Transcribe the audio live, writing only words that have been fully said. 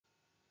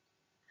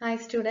Hi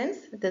students,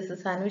 this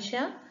is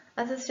Anusha,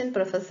 Assistant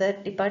Professor,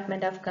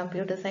 Department of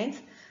Computer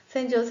Science,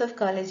 St. Josephs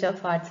College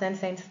of Arts and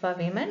Science for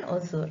Women,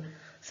 Hosur.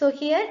 So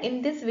here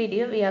in this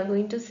video we are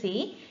going to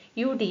see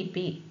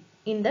UDP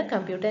in the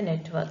computer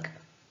network.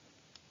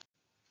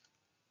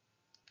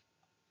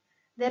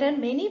 There are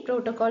many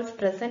protocols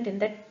present in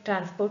the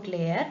transport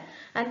layer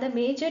and the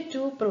major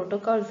two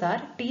protocols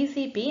are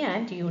TCP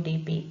and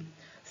UDP.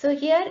 So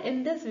here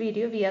in this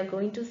video we are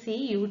going to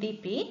see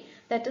UDP,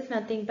 that is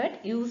nothing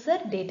but User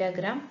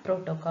Datagram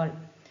Protocol.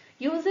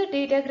 User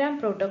Datagram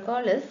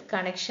Protocol is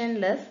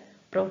connectionless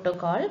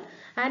protocol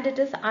and it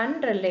is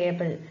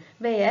unreliable,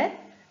 where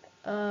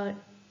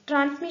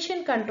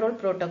Transmission Control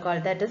Protocol,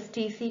 that is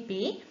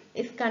TCP,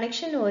 is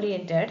connection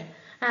oriented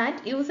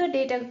and User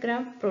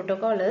Datagram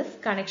Protocol is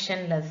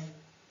connectionless.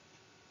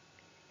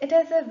 It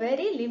has a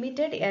very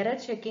limited error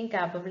checking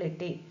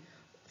capability.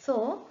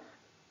 So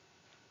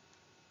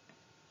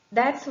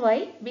that's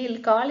why we'll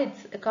call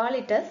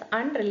it as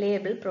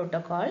unreliable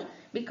protocol,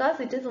 because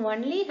it is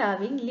only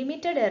having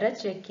limited error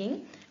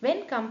checking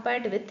when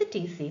compared with the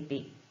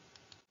TCP.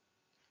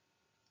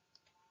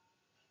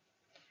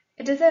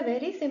 It is a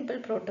very simple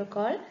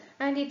protocol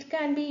and it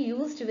can be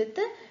used with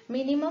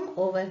minimum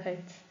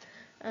overheads.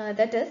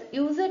 That is,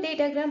 User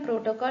Datagram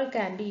Protocol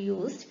can be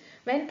used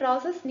when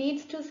process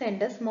needs to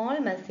send a small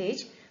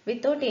message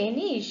without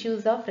any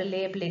issues of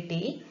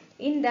reliability.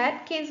 In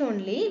that case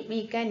only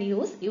we can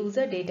use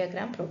User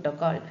Datagram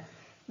Protocol.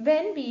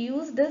 When we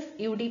use this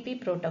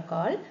UDP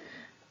protocol,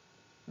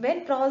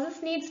 when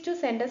process needs to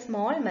send a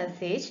small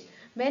message,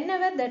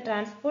 whenever the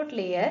transport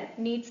layer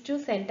needs to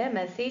send a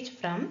message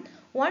from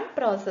one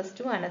process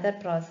to another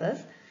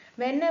process,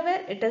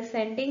 whenever it is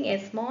sending a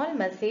small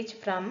message,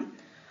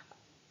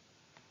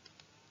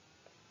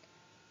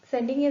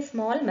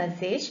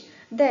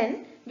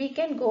 then we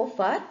can go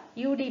for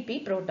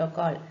UDP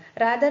protocol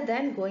rather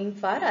than going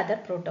for other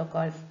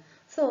protocols.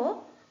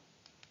 So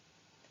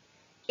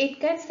it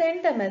can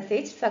send the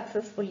message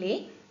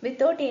successfully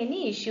without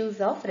any issues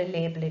of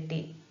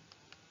reliability.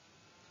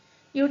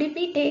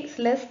 UDP takes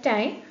less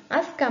time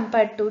as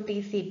compared to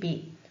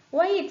TCP.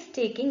 Why it's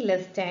taking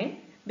less time?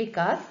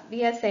 Because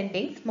we are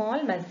sending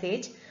small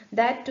message,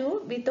 that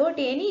too without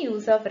any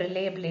use of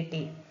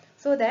reliability.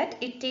 So that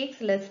it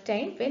takes less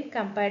time when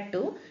compared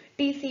to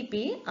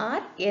TCP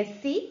or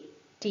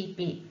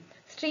SCTP,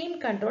 Stream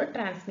Control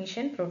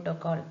Transmission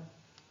Protocol.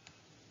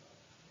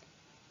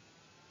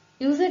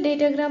 User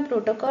Datagram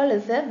Protocol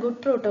is a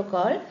good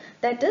protocol,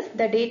 that is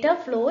the data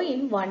flow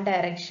in one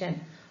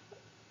direction.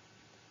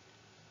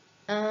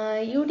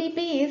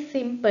 UDP is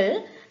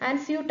simple and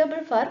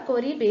suitable for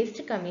query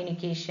based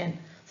communication.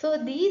 So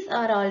these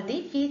are all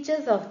the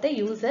features of the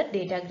User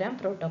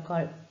Datagram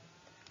Protocol.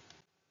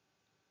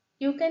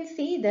 You can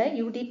see the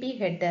UDP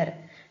header.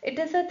 It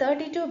is a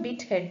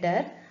 32-bit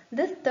header.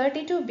 This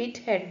 32-bit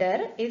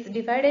header is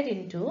divided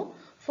into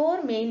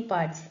 4 main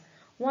parts.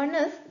 One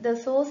is the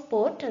source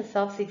port of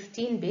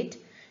 16-bit.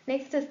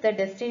 Next is the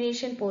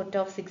destination port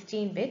of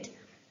 16-bit.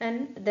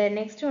 And the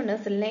next one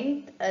is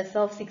length is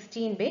of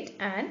 16-bit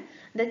and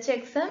the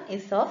checksum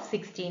is of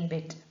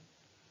 16-bit.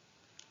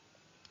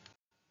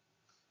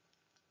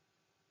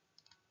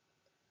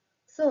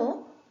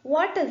 So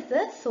what is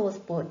the source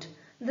port?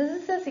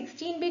 This is a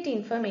 16-bit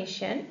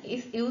information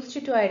is used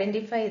to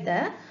identify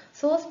the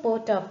source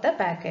port of the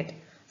packet.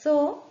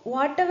 So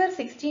whatever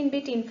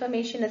 16-bit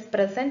information is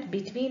present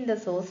between the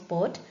source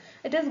port,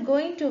 it is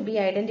going to be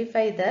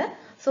identify the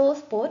source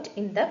port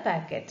in the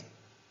packet.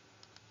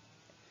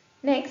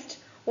 Next,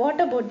 what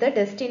about the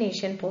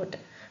destination port?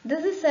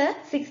 This is a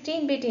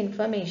 16-bit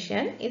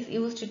information is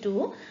used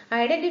to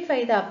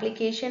identify the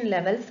application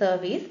level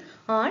service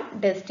on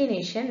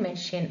destination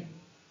machine.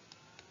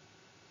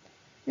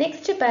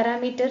 Next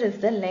parameter is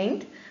the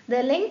length.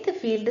 The length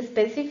field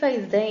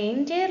specifies the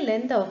entire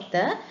length of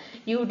the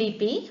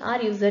UDP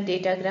or User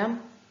Datagram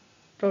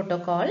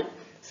Protocol.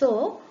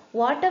 So,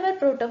 whatever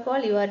protocol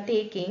you are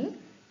taking,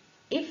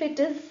 if it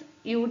is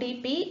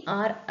UDP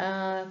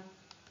or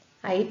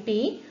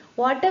IP,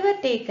 whatever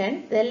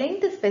taken, the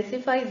length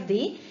specifies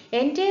the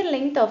entire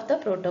length of the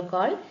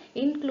protocol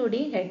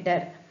including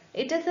header.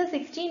 It is a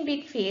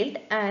 16-bit field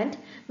and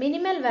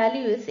minimal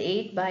value is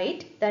 8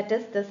 byte, that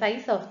is the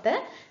size of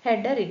the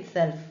header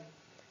itself.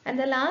 And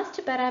the last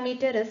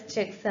parameter is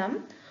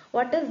checksum.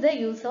 What is the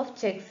use of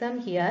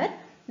checksum here?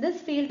 This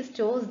field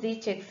stores the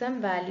checksum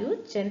value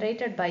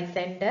generated by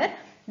sender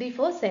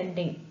before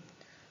sending.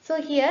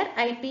 So here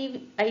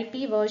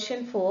IP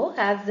version 4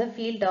 has the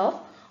field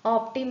of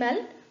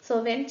optimal.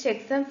 So when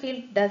checksum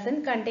field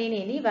doesn't contain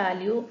any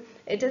value,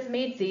 it is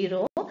made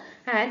 0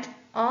 and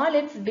all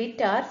its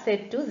bits are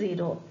set to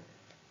 0.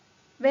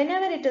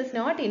 Whenever it is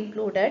not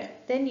included,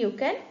 then you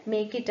can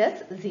make it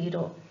as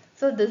 0.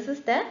 So this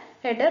is the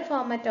header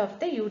format of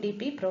the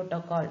UDP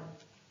protocol.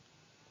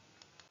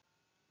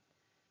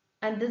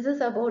 And this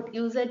is about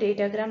User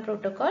Datagram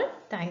Protocol.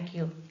 Thank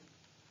you.